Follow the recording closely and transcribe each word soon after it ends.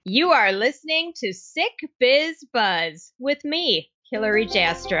You are listening to Sick Biz Buzz with me, Hillary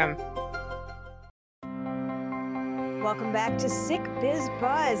Jastrom. Welcome back to Sick Biz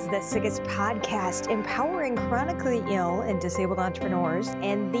Buzz, the sickest podcast empowering chronically ill and disabled entrepreneurs,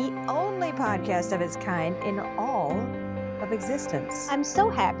 and the only podcast of its kind in all of existence. I'm so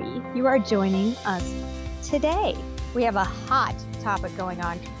happy you are joining us today. We have a hot topic going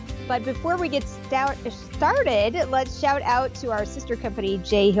on. But before we get started, let's shout out to our sister company,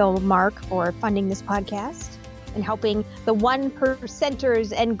 J. Hill Mark, for funding this podcast and helping the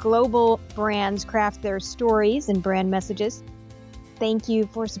 1%ers and global brands craft their stories and brand messages. Thank you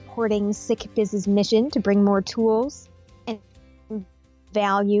for supporting Sick Biz's mission to bring more tools and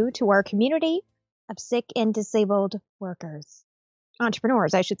value to our community of sick and disabled workers.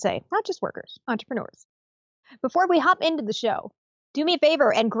 Entrepreneurs, I should say. Not just workers, entrepreneurs. Before we hop into the show, do me a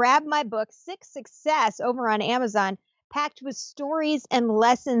favor and grab my book, Sick Success, over on Amazon, packed with stories and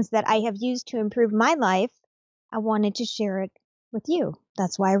lessons that I have used to improve my life. I wanted to share it with you.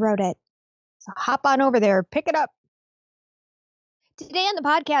 That's why I wrote it. So hop on over there, pick it up. Today on the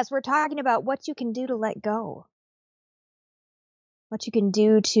podcast, we're talking about what you can do to let go. What you can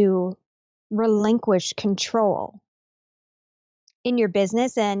do to relinquish control in your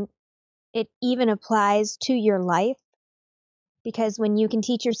business, and it even applies to your life. Because when you can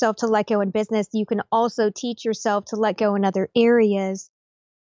teach yourself to let go in business, you can also teach yourself to let go in other areas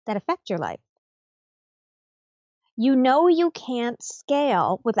that affect your life. You know you can't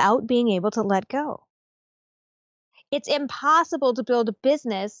scale without being able to let go. It's impossible to build a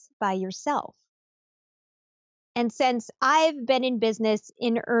business by yourself. And since I've been in business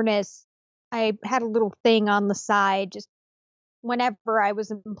in earnest, I had a little thing on the side. Just whenever I was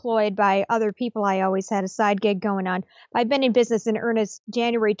employed by other people, I always had a side gig going on. I've been in business in earnest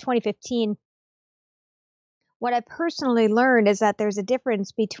January 2015. What I personally learned is that there's a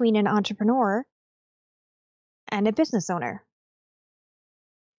difference between an entrepreneur and a business owner.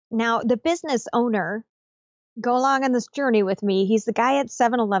 Now, the business owner, go along on this journey with me. He's the guy at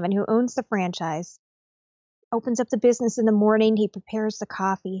 7-Eleven who owns the franchise, opens up the business in the morning. He prepares the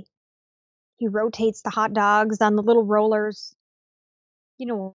coffee. He rotates the hot dogs on the little rollers. You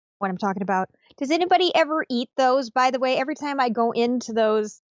know what I'm talking about. Does anybody ever eat those? By the way, every time I go into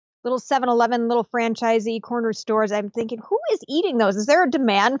those little 7-Eleven, little franchisee corner stores, I'm thinking, who is eating those? Is there a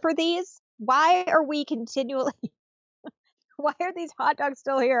demand for these? Why are we continually, why are these hot dogs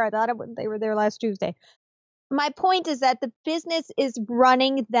still here? I thought they were there last Tuesday. My point is that the business is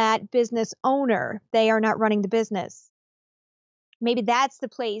running that business owner. They are not running the business. Maybe that's the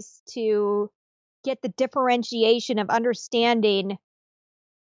place to get the differentiation of understanding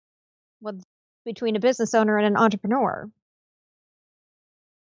between a business owner and an entrepreneur.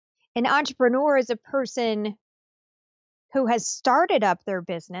 An entrepreneur is a person who has started up their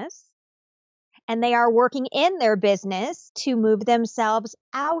business and they are working in their business to move themselves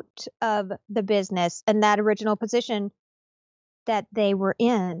out of the business and that original position that they were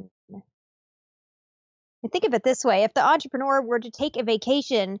in. And think of it this way. If the entrepreneur were to take a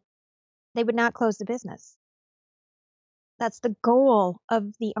vacation, they would not close the business. That's the goal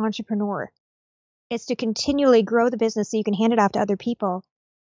of the entrepreneur. It's to continually grow the business so you can hand it off to other people,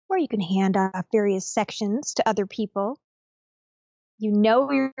 or you can hand off various sections to other people. You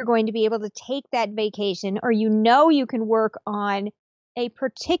know you're going to be able to take that vacation, or you know you can work on a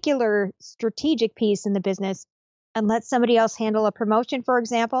particular strategic piece in the business and let somebody else handle a promotion, for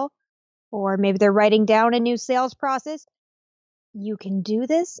example, or maybe they're writing down a new sales process. You can do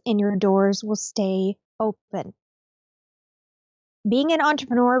this and your doors will stay open. Being an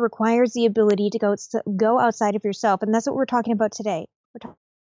entrepreneur requires the ability to go outside of yourself. And that's what we're talking about today. We're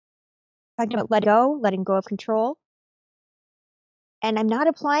talking about letting go of control. And I'm not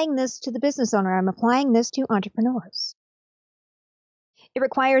applying this to the business owner. I'm applying this to entrepreneurs. It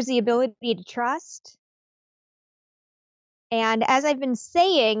requires the ability to trust. And as I've been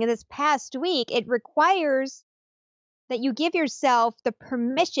saying this past week, it requires that you give yourself the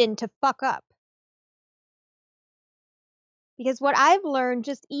permission to fuck up. Because what I've learned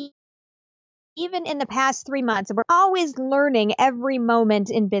just even in the past 3 months, and we're always learning every moment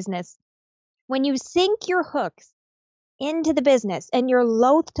in business, when you sink your hooks into the business and you're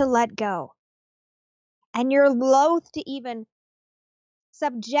loath to let go, and you're loath to even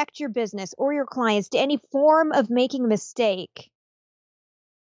subject your business or your clients to any form of making a mistake,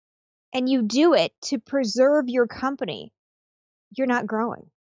 and you do it to preserve your company, you're not growing.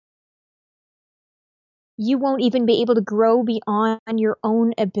 You won't even be able to grow beyond your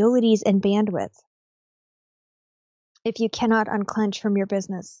own abilities and bandwidth if you cannot unclench from your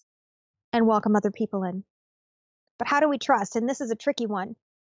business and welcome other people in. But how do we trust? And this is a tricky one.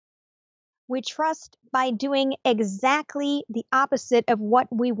 We trust by doing exactly the opposite of what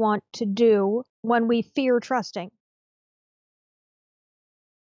we want to do when we fear trusting.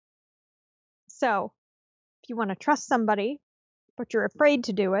 So, if you want to trust somebody, but you're afraid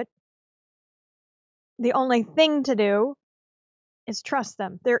to do it, the only thing to do is trust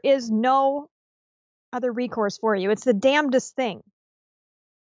them. There is no other recourse for you. It's the damnedest thing.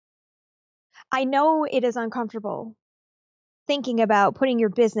 I know it is uncomfortable thinking about putting your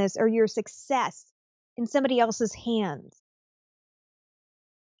business or your success in somebody else's hands.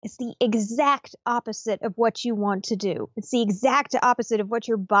 It's the exact opposite of what you want to do. It's the exact opposite of what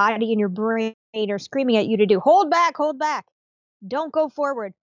your body and your brain are screaming at you to do. Hold back, hold back. Don't go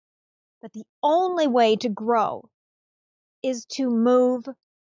forward. But the only way to grow is to move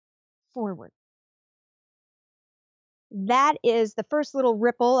forward. That is the first little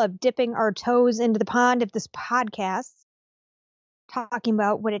ripple of dipping our toes into the pond of this podcast, talking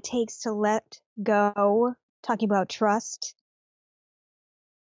about what it takes to let go, talking about trust.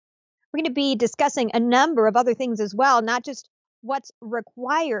 We're going to be discussing a number of other things as well, not just what's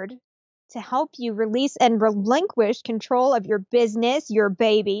required to help you release and relinquish control of your business, your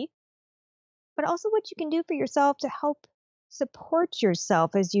baby, but also what you can do for yourself to help support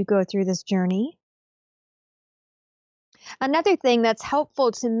yourself as you go through this journey. Another thing that's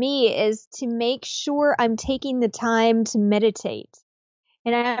helpful to me is to make sure I'm taking the time to meditate.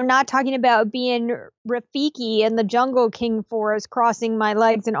 And I'm not talking about being Rafiki in the jungle king forest, crossing my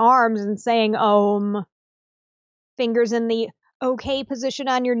legs and arms and saying, Om, fingers in the okay position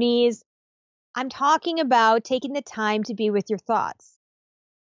on your knees. I'm talking about taking the time to be with your thoughts.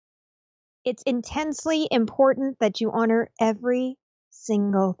 It's intensely important that you honor every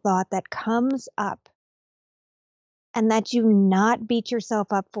single thought that comes up and that you not beat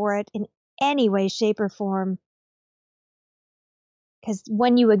yourself up for it in any way, shape, or form. Because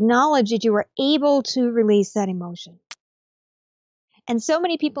when you acknowledge it, you are able to release that emotion. And so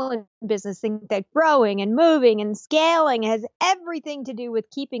many people in business think that growing and moving and scaling has everything to do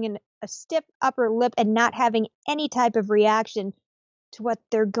with keeping a stiff upper lip and not having any type of reaction to what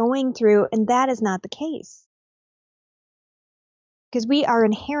they're going through. And that is not the case. Because we are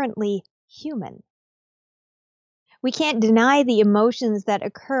inherently human. We can't deny the emotions that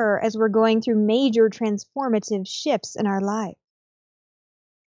occur as we're going through major transformative shifts in our life.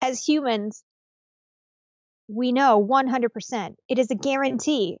 As humans, we know 100%, it is a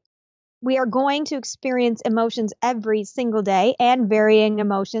guarantee. We are going to experience emotions every single day and varying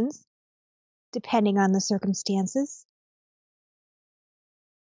emotions, depending on the circumstances.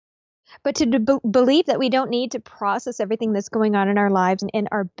 But to believe that we don't need to process everything that's going on in our lives and in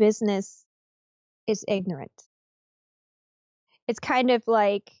our business is ignorant. It's kind of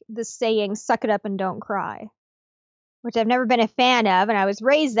like the saying, suck it up and don't cry, which I've never been a fan of, and I was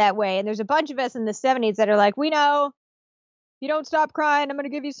raised that way. And there's a bunch of us in the 70s that are like, we know, if you don't stop crying, I'm going to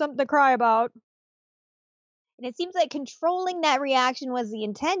give you something to cry about. And it seems like controlling that reaction was the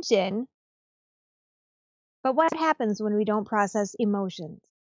intention. But what happens when we don't process emotions?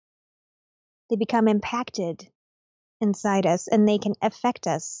 They become impacted inside us, and they can affect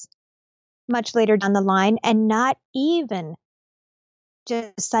us much later down the line, and not even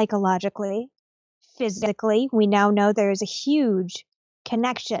just psychologically, physically. We now know there is a huge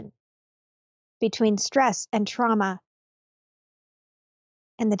connection between stress and trauma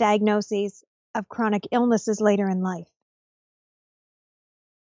and the diagnoses of chronic illnesses later in life.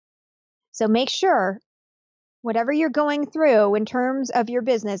 So make sure, whatever you're going through in terms of your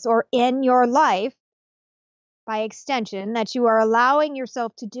business or in your life, by extension, that you are allowing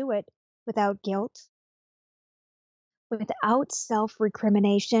yourself to do it without guilt, without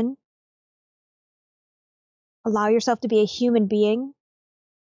self-recrimination. Allow yourself to be a human being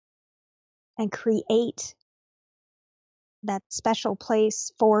and create that special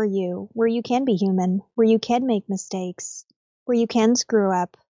place for you where you can be human, where you can make mistakes, where you can screw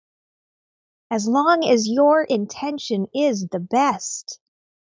up. As long as your intention is the best,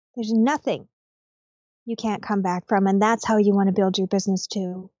 there's nothing you can't come back from, and that's how you want to build your business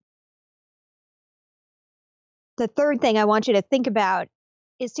too. The third thing I want you to think about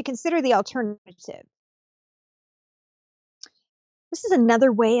is to consider the alternative. This is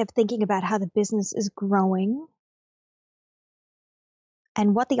another way of thinking about how the business is growing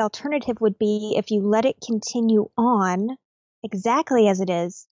and what the alternative would be if you let it continue on exactly as it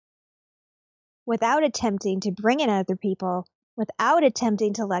is, without attempting to bring in other people, without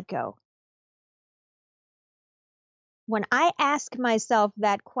attempting to let go. When I ask myself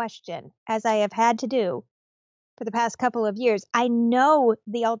that question, as I have had to do for the past couple of years, I know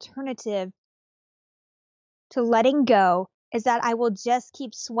the alternative to letting go is that I will just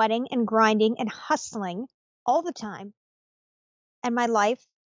keep sweating and grinding and hustling all the time. And my life,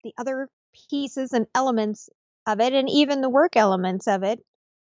 the other pieces and elements of it, and even the work elements of it,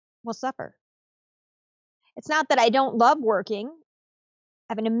 will suffer. It's not that I don't love working.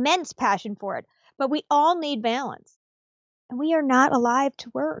 I have an immense passion for it, but we all need balance. And we are not alive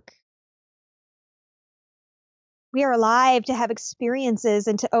to work. We are alive to have experiences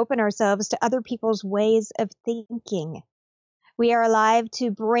and to open ourselves to other people's ways of thinking. We are alive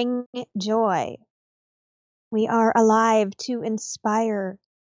to bring joy. We are alive to inspire,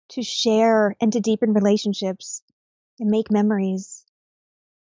 to share, and to deepen relationships and make memories.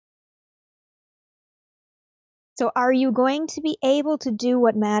 So are you going to be able to do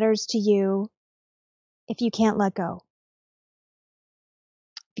what matters to you if you can't let go?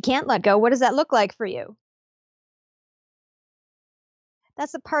 If you can't let go, what does that look like for you?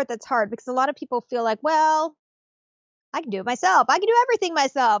 That's the part that's hard, because a lot of people feel like, well, I can do it myself. I can do everything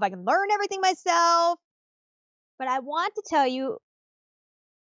myself. I can learn everything myself. But I want to tell you,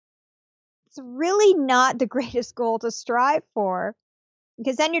 it's really not the greatest goal to strive for,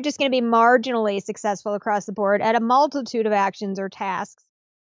 because then you're just going to be marginally successful across the board at a multitude of actions or tasks.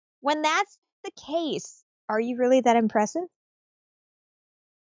 When that's the case, are you really that impressive?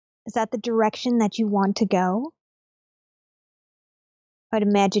 Is that the direction that you want to go? I'd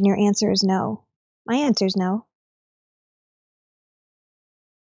imagine your answer is no. My answer is no.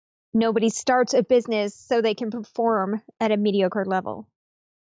 Nobody starts a business so they can perform at a mediocre level.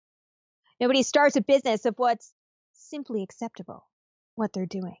 Nobody starts a business of what's simply acceptable, what they're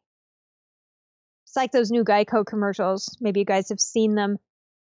doing. It's like those new Geico commercials. Maybe you guys have seen them.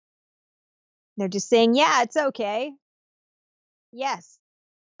 They're just saying, yeah, it's okay. Yes,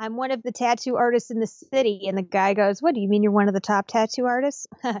 I'm one of the tattoo artists in the city. And the guy goes, what, do you mean you're one of the top tattoo artists?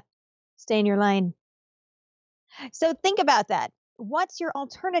 Stay in your lane. So think about that. What's your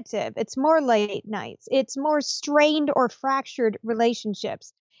alternative? It's more late nights. It's more strained or fractured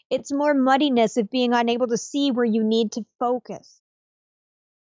relationships. It's more muddiness of being unable to see where you need to focus.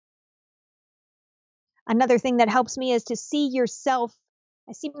 Another thing that helps me is to see yourself.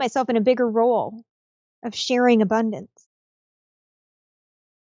 I see myself in a bigger role of sharing abundance.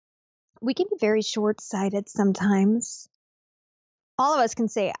 We can be very short-sighted sometimes. All of us can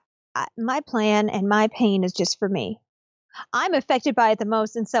say, my plan and my pain is just for me. I'm affected by it the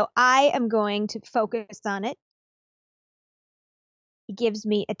most, and so I am going to focus on it. It gives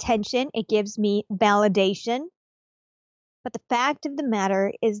me attention. It gives me validation. But the fact of the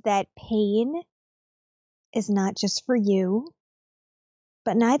matter is that pain is not just for you,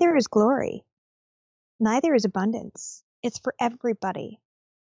 but neither is glory. Neither is abundance. It's for everybody.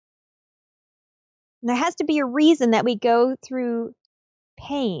 And there has to be a reason that we go through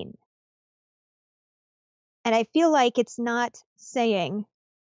pain. And I feel like it's not saying,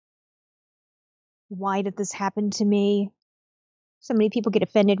 why did this happen to me? So many people get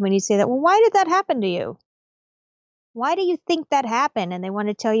offended when you say that. Well, why did that happen to you? Why do you think that happened? And they want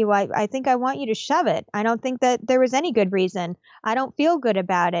to tell you, I think I want you to shove it. I don't think that there was any good reason. I don't feel good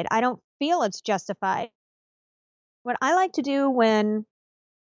about it. I don't feel it's justified. What I like to do when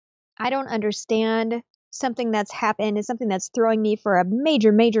I don't understand something that's happened is something that's throwing me for a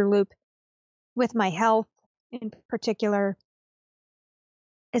major, major loop with my health in particular,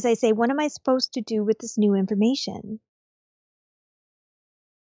 is I say, what am I supposed to do with this new information?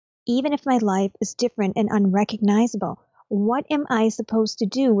 Even if my life is different and unrecognizable, what am I supposed to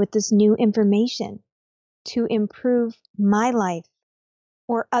do with this new information to improve my life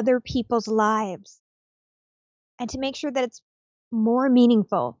or other people's lives, and to make sure that it's more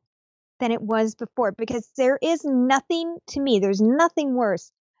meaningful than it was before? Because there is nothing, to me, there's nothing worse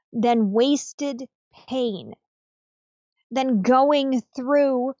than wasted pain, than going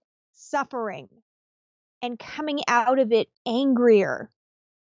through suffering and coming out of it angrier,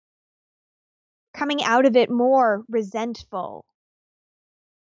 coming out of it more resentful,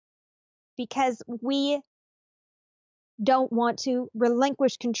 because we don't want to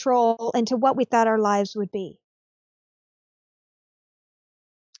relinquish control into what we thought our lives would be.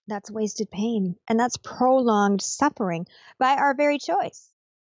 That's wasted pain, and that's prolonged suffering by our very choice.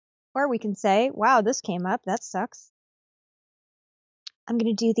 Or we can say, wow, this came up, that sucks. I'm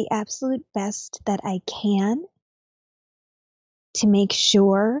going to do the absolute best that I can to make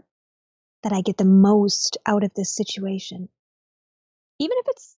sure that I get the most out of this situation. Even if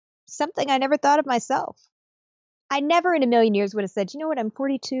it's something I never thought of myself. I never in a million years would have said, you know what, I'm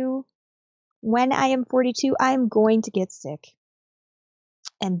 42. When I am 42, I am going to get sick.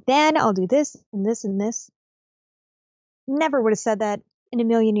 And then I'll do this and this and this. Never would have said that in a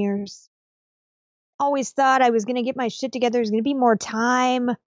million years. always thought I was going to get my shit together. There's going to be more time,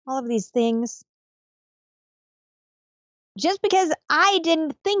 all of these things. Just because I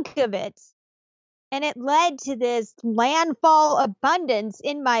didn't think of it. And it led to this landfall abundance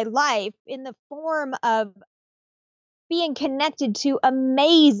in my life in the form of being connected to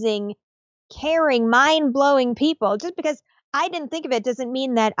amazing, caring, mind-blowing people. Just because I didn't think of it doesn't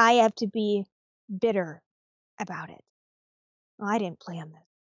mean that I have to be bitter about it. Well, I didn't plan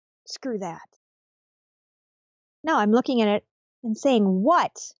this. Screw that. No, I'm looking at it and saying,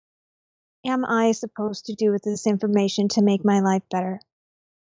 what am I supposed to do with this information to make my life better?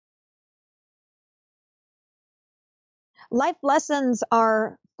 Life lessons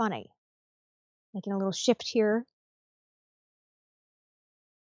are funny. Making a little shift here.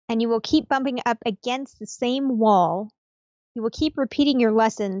 And you will keep bumping up against the same wall. You will keep repeating your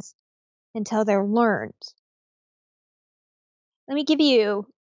lessons until they're learned. Let me give you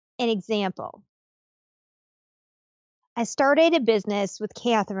an example. I started a business with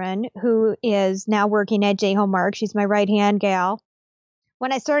Catherine, who is now working at J. Hallmark. She's my right-hand gal.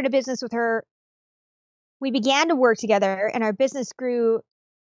 When I started a business with her, we began to work together, and our business grew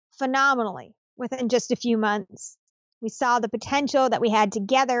phenomenally within just a few months. We saw the potential that we had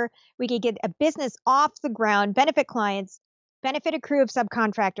together. We could get a business off the ground, benefit clients, benefit a crew of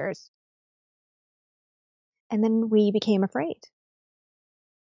subcontractors. And then we became afraid.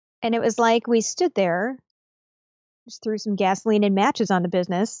 And it was like we stood there, just threw some gasoline and matches on the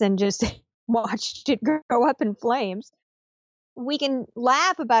business and just watched it go up in flames. We can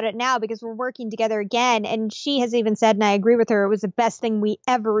laugh about it now because we're working together again. And she has even said, and I agree with her, it was the best thing we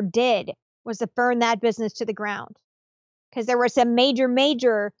ever did was to burn that business to the ground. Because there were some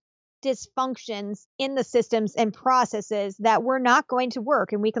major dysfunctions in the systems and processes that were not going to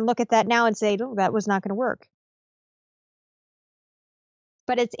work. And we can look at that now and say, oh, that was not going to work.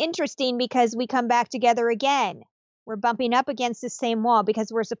 But it's interesting because we come back together again. We're bumping up against the same wall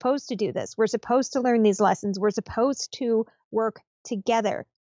because we're supposed to do this. We're supposed to learn these lessons. We're supposed to work together.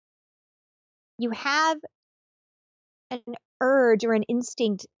 You have an urge or an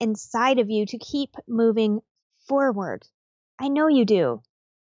instinct inside of you to keep moving forward. I know you do.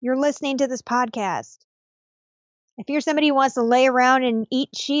 You're listening to this podcast. If you're somebody who wants to lay around and eat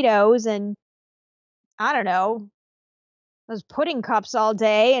Cheetos and, I don't know, those pudding cups all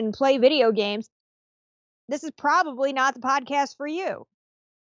day and play video games, this is probably not the podcast for you.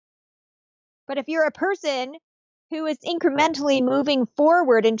 But if you're a person who is incrementally moving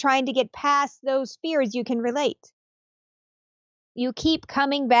forward and trying to get past those fears, you can relate. You keep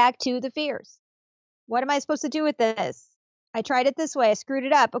coming back to the fears. What am I supposed to do with this? I tried it this way. I screwed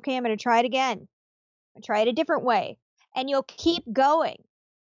it up. Okay, I'm going to try it again. I try it a different way. And you'll keep going.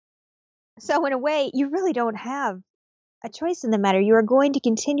 So in a way, you really don't have a choice in the matter. You are going to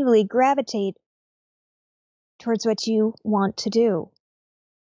continually gravitate towards what you want to do.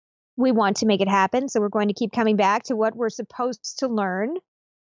 We want to make it happen, so we're going to keep coming back to what we're supposed to learn,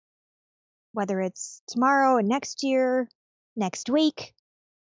 whether it's tomorrow and next year, next week.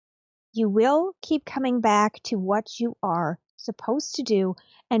 You will keep coming back to what you are supposed to do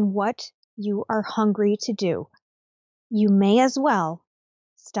and what you are hungry to do. You may as well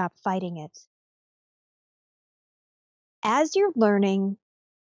stop fighting it. As you're learning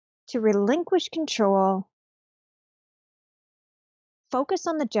to relinquish control, focus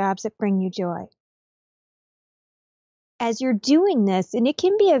on the jobs that bring you joy. As you're doing this, and it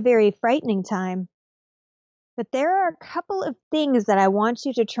can be a very frightening time, but there are a couple of things that I want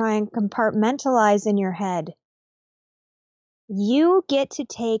you to try and compartmentalize in your head. You get to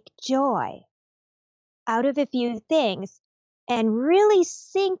take joy out of a few things and really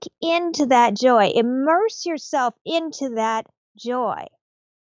sink into that joy. Immerse yourself into that joy.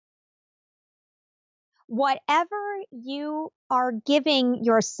 Whatever you are giving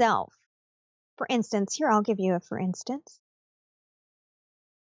yourself, for instance, here I'll give you a for instance.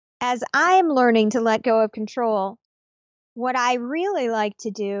 As I'm learning to let go of control, what I really like to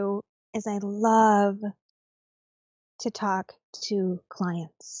do is I love to talk to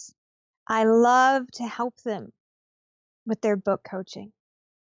clients. I love to help them with their book coaching.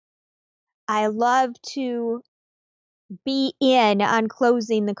 I love to be in on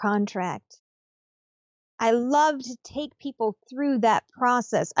closing the contract. I love to take people through that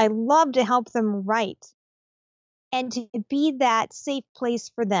process. I love to help them write and to be that safe place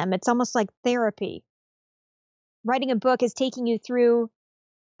for them. It's almost like therapy. Writing a book is taking you through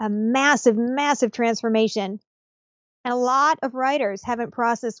a massive transformation. And a lot of writers haven't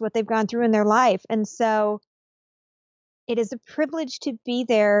processed what they've gone through in their life. And so it is a privilege to be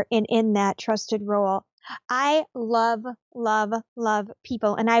there and in that trusted role. I love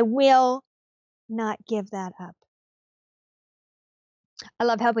people, and I will not give that up. I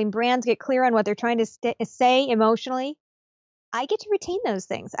love helping brands get clear on what they're trying to say emotionally. I get to retain those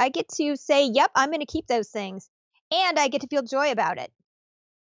things. I get to say, yep, I'm going to keep those things. And I get to feel joy about it.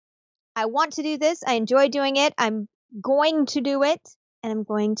 I want to do this. I enjoy doing it. I'm going to do it. And I'm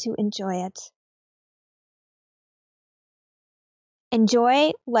going to enjoy it.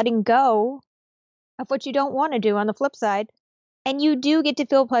 Enjoy letting go of what you don't want to do on the flip side. And you do get to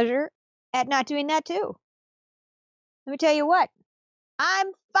feel pleasure at not doing that too. Let me tell you what. I'm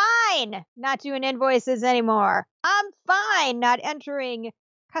fine not doing invoices anymore. I'm fine not entering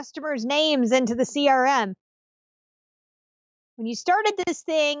customers' names into the CRM. When you started this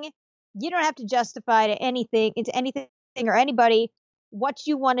thing, you don't have to justify to anything or anybody what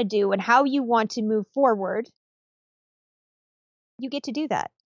you want to do and how you want to move forward. You get to do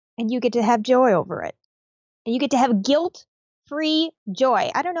that. And you get to have joy over it. And you get to have guilt-free joy.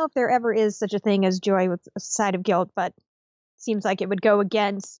 I don't know if there ever is such a thing as joy with a side of guilt, but it seems like it would go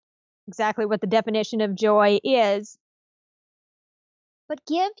against exactly what the definition of joy is. But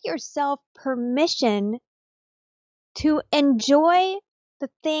give yourself permission to enjoy the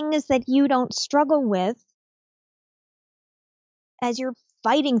things that you don't struggle with as you're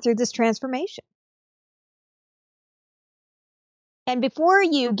fighting through this transformation. And before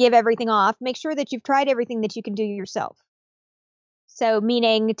you give everything off, make sure that you've tried everything that you can do yourself. So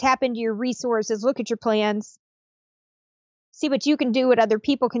meaning tap into your resources, look at your plans, see what you can do, what other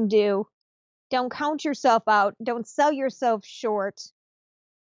people can do. Don't count yourself out. Don't sell yourself short.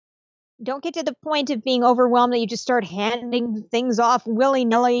 Don't get to the point of being overwhelmed that you just start handing things off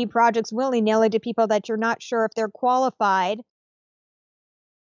willy-nilly, projects willy-nilly to people that you're not sure if they're qualified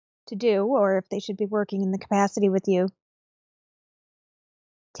to do or if they should be working in the capacity with you.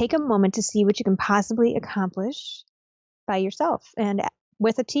 Take a moment to see what you can possibly accomplish by yourself and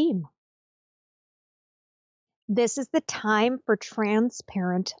with a team. This is the time for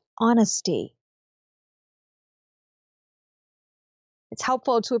transparent honesty. It's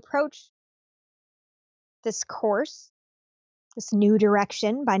helpful to approach this course, this new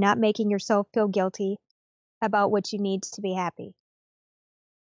direction, by not making yourself feel guilty about what you need to be happy.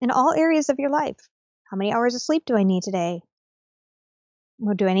 In all areas of your life. How many hours of sleep do I need today?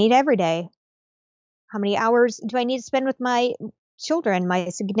 What do I need every day? How many hours do I need to spend with my children, my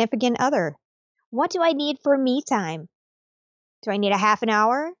significant other? What do I need for me time? Do I need a half an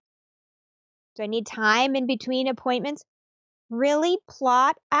hour? Do I need time in between appointments? Really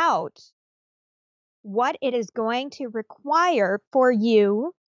plot out what it is going to require for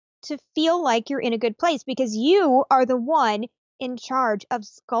you to feel like you're in a good place, because you are the one in charge of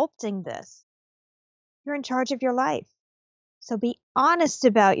sculpting this. You're in charge of your life. So be honest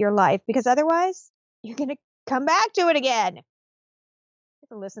about your life, because otherwise you're going to come back to it again. You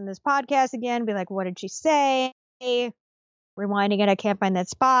can listen to this podcast again, be like, what did she say? Rewinding it, I can't find that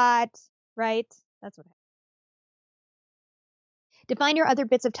spot, right? That's what happens. Define your other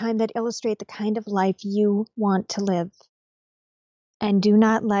bits of time that illustrate the kind of life you want to live. And do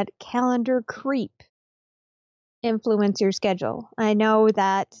not let calendar creep influence your schedule. I know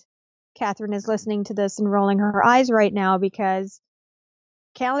that Catherine is listening to this and rolling her eyes right now, because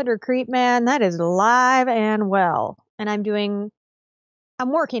calendar creep, man, that is live and well. And I'm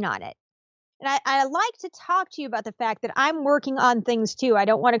working on it. And I like to talk to you about the fact that I'm working on things too. I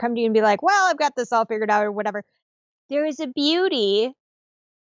don't want to come to you and be like, well, I've got this all figured out or whatever. There is a beauty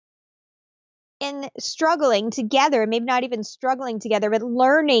in struggling together, maybe not even struggling together, but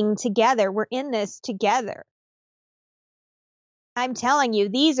learning together. We're in this together. I'm telling you,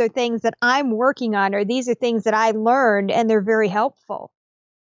 these are things that I'm working on, or these are things that I learned, and they're very helpful.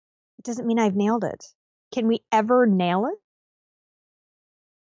 It doesn't mean I've nailed it. Can we ever nail it?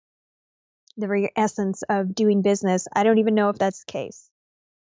 The very essence of doing business, I don't even know if that's the case.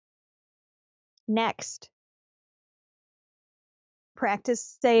 Next,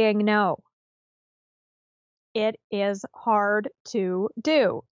 practice saying no. It is hard to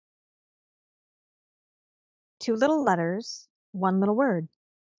do. 2 little letters, 1 little word.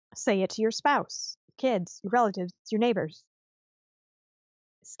 Say it to your spouse, kids, your relatives, your neighbors.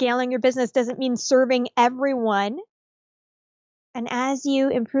 Scaling your business doesn't mean serving everyone. And as you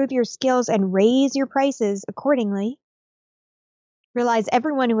improve your skills and raise your prices accordingly, realize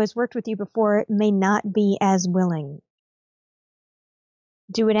everyone who has worked with you before may not be as willing.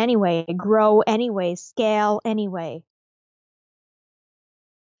 Do it anyway, grow anyway, scale anyway.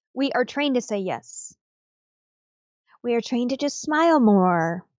 We are trained to say yes. We are trained to just smile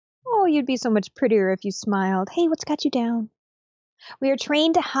more. Oh, you'd be so much prettier if you smiled. Hey, what's got you down? We are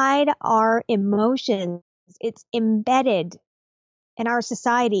trained to hide our emotions. It's embedded in our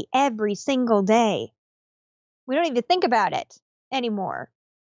society every single day. We don't even think about it anymore.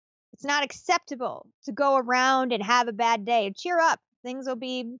 It's not acceptable to go around and have a bad day. Cheer up. Things will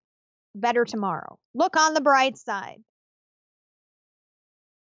be better tomorrow. Look on the bright side.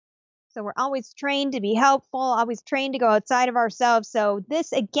 So we're always trained to be helpful, always trained to go outside of ourselves. So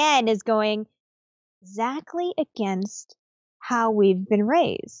this again is going exactly against how we've been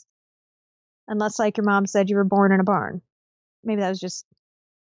raised. Unless, like your mom said, you were born in a barn. Maybe that was just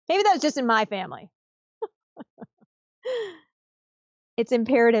in my family. It's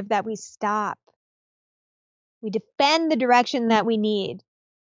imperative that we stop. We defend the direction that we need.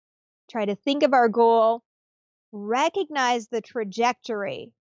 Try to think of our goal, recognize the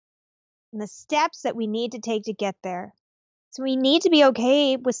trajectory and the steps that we need to take to get there. So we need to be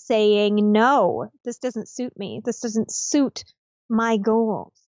okay with saying, no, this doesn't suit me. This doesn't suit my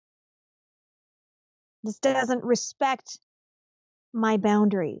goals. This doesn't respect my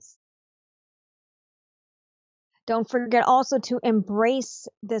boundaries. Don't forget also to embrace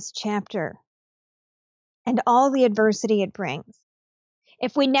this chapter and all the adversity it brings.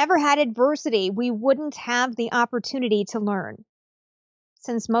 If we never had adversity, we wouldn't have the opportunity to learn.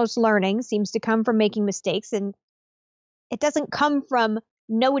 Since most learning seems to come from making mistakes, and it doesn't come from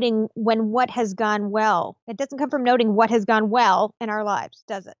noting what has gone well. It doesn't come from noting what has gone well in our lives,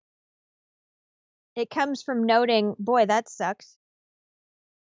 does it? It comes from noting, boy, that sucks.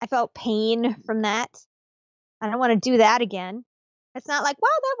 I felt pain from that. I don't want to do that again. It's not like, wow,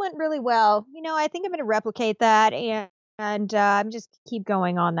 that went really well. I think I'm going to replicate that and I'm just keep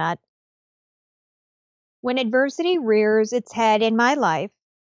going on that. When adversity rears its head in my life,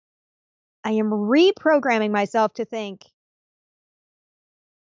 I am reprogramming myself to think,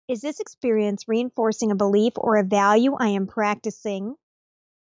 is this experience reinforcing a belief or a value I am practicing?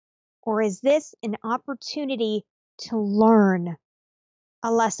 Or is this an opportunity to learn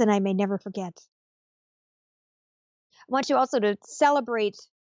a lesson I may never forget? I want you also to celebrate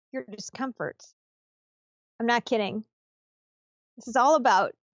your discomfort. I'm not kidding. This is all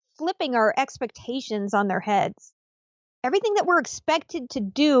about flipping our expectations on their heads. Everything that we're expected to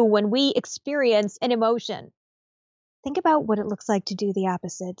do when we experience an emotion. Think about what it looks like to do the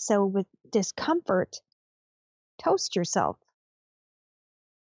opposite. So with discomfort, toast yourself.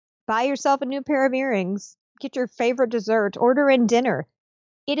 Buy yourself a new pair of earrings. Get your favorite dessert. Order in dinner.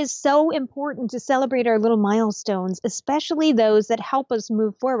 It is so important to celebrate our little milestones, especially those that help us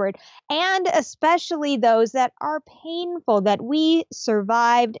move forward, and especially those that are painful, that we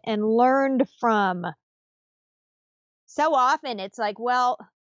survived and learned from. So often it's like, well,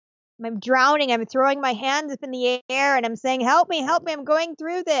 I'm drowning, I'm throwing my hands up in the air, and I'm saying, help me, I'm going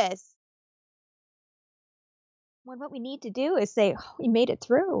through this. When what we need to do is say, oh, we made it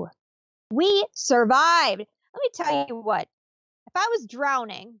through. We survived. Let me tell you what, if I was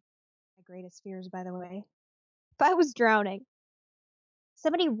drowning, my greatest fears, by the way, if I was drowning,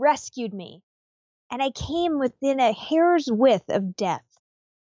 somebody rescued me, and I came within a hair's width of death.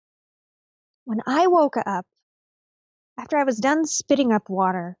 When I woke up, after I was done spitting up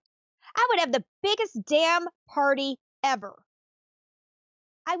water, I would have the biggest damn party ever.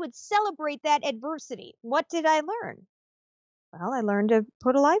 I would celebrate that adversity. What did I learn? Well, I learned to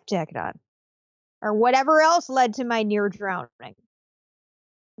put a life jacket on, or whatever else led to my near drowning.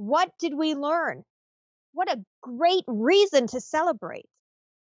 What did we learn? What a great reason to celebrate.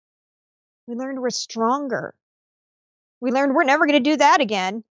 We learned we're stronger. We learned we're never going to do that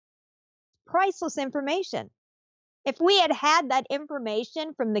again. Priceless information. If we had had that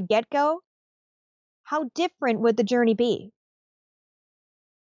information from the get-go, how different would the journey be?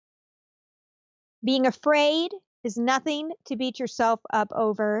 Being afraid is nothing to beat yourself up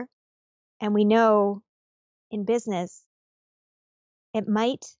over. And we know in business, it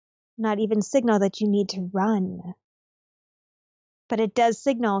might not even signal that you need to run. But it does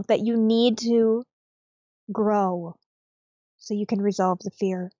signal that you need to grow so you can resolve the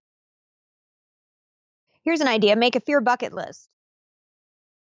fear. Here's an idea. Make a fear bucket list.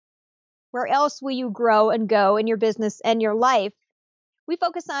 Where else will you grow and go in your business and your life? We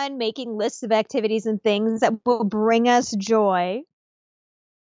focus on making lists of activities and things that will bring us joy.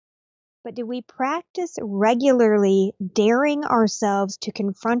 But do we practice regularly daring ourselves to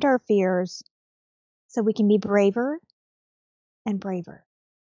confront our fears so we can be braver and braver?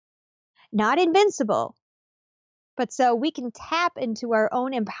 Not invincible, but so we can tap into our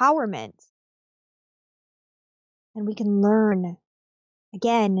own empowerment and we can learn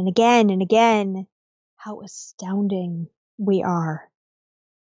again and again and again how astounding we are.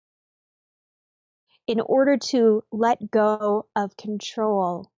 In order to let go of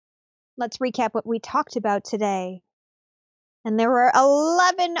control, let's recap what we talked about today. And there were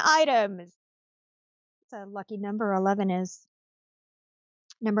 11 items. It's a lucky number, 11 is.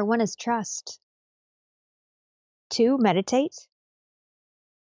 Number 1 is trust. 2, meditate.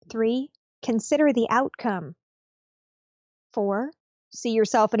 3, consider the outcome. 4, see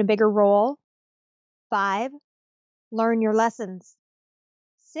yourself in a bigger role. 5, learn your lessons.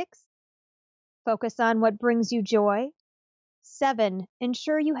 6, focus on what brings you joy. 7,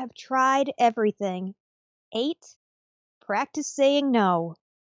 ensure you have tried everything. 8, practice saying no.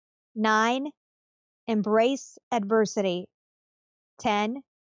 9, embrace adversity. 10,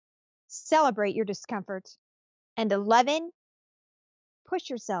 celebrate your discomfort. And 11, push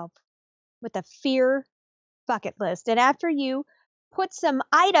yourself with a fear bucket list. And after you put some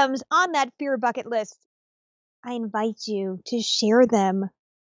items on that fear bucket list, I invite you to share them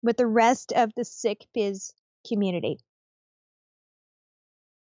with the rest of the Sick Biz community.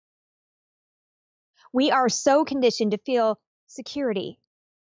 We are so conditioned to feel security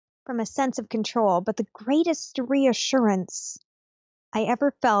from a sense of control, but the greatest reassurance I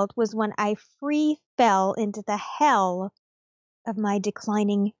ever felt was when I free fell into the hell of my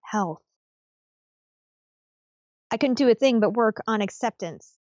declining health. I couldn't do a thing but work on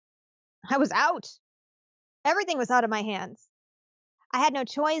acceptance. I was out. Everything was out of my hands. I had no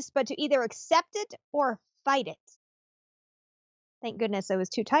choice but to either accept it or fight it. Thank goodness I was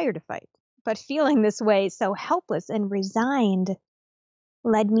too tired to fight. But feeling this way, so helpless and resigned,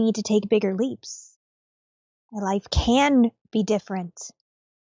 led me to take bigger leaps. My life can be different.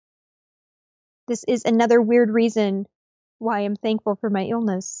 This is another weird reason why I'm thankful for my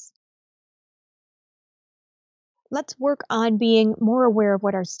illness. Let's work on being more aware of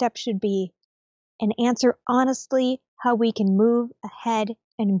what our steps should be and answer honestly how we can move ahead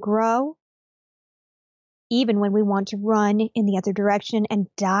and grow, even when we want to run in the other direction and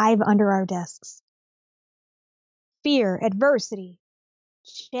dive under our desks. Fear, adversity,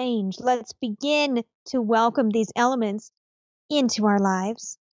 change. Let's begin to welcome these elements into our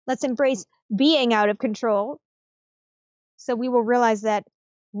lives. Let's embrace being out of control so we will realize that,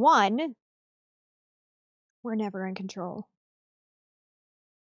 1, we're never in control.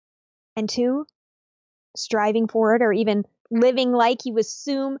 And 2, striving for it or even living like you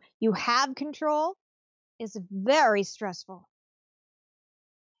assume you have control is very stressful.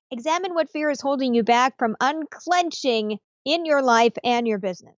 Examine what fear is holding you back from unclenching in your life and your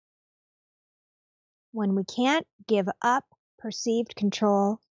business. When we can't give up perceived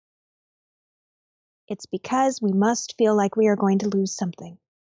control, it's because we must feel like we are going to lose something.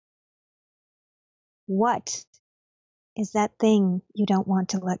 What is that thing you don't want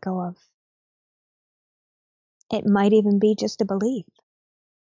to let go of? It might even be just a belief.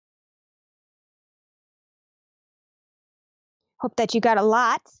 Hope that you got a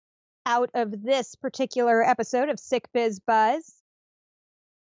lot out of this particular episode of Sick Biz Buzz.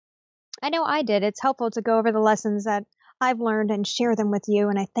 I know I did. It's helpful to go over the lessons that I've learned and share them with you,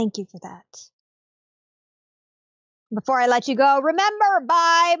 and I thank you for that. Before I let you go, remember,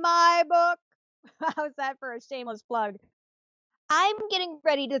 buy my book. How's that for a shameless plug? I'm getting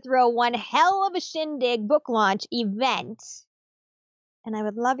ready to throw one hell of a shindig book launch event, and I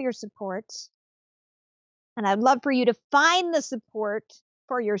would love your support. And I'd love for you to find the support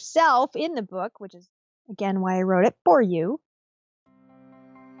for yourself in the book, which is, again, why I wrote it for you.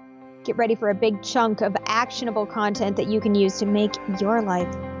 Get ready for a big chunk of actionable content that you can use to make your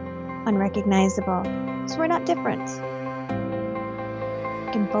life unrecognizable. So we're not different.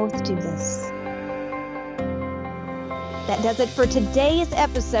 We can both do this. That does it for today's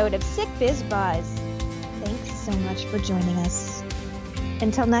episode of Sick Biz Buzz. Thanks so much for joining us.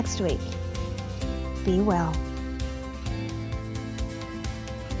 Until next week, be well.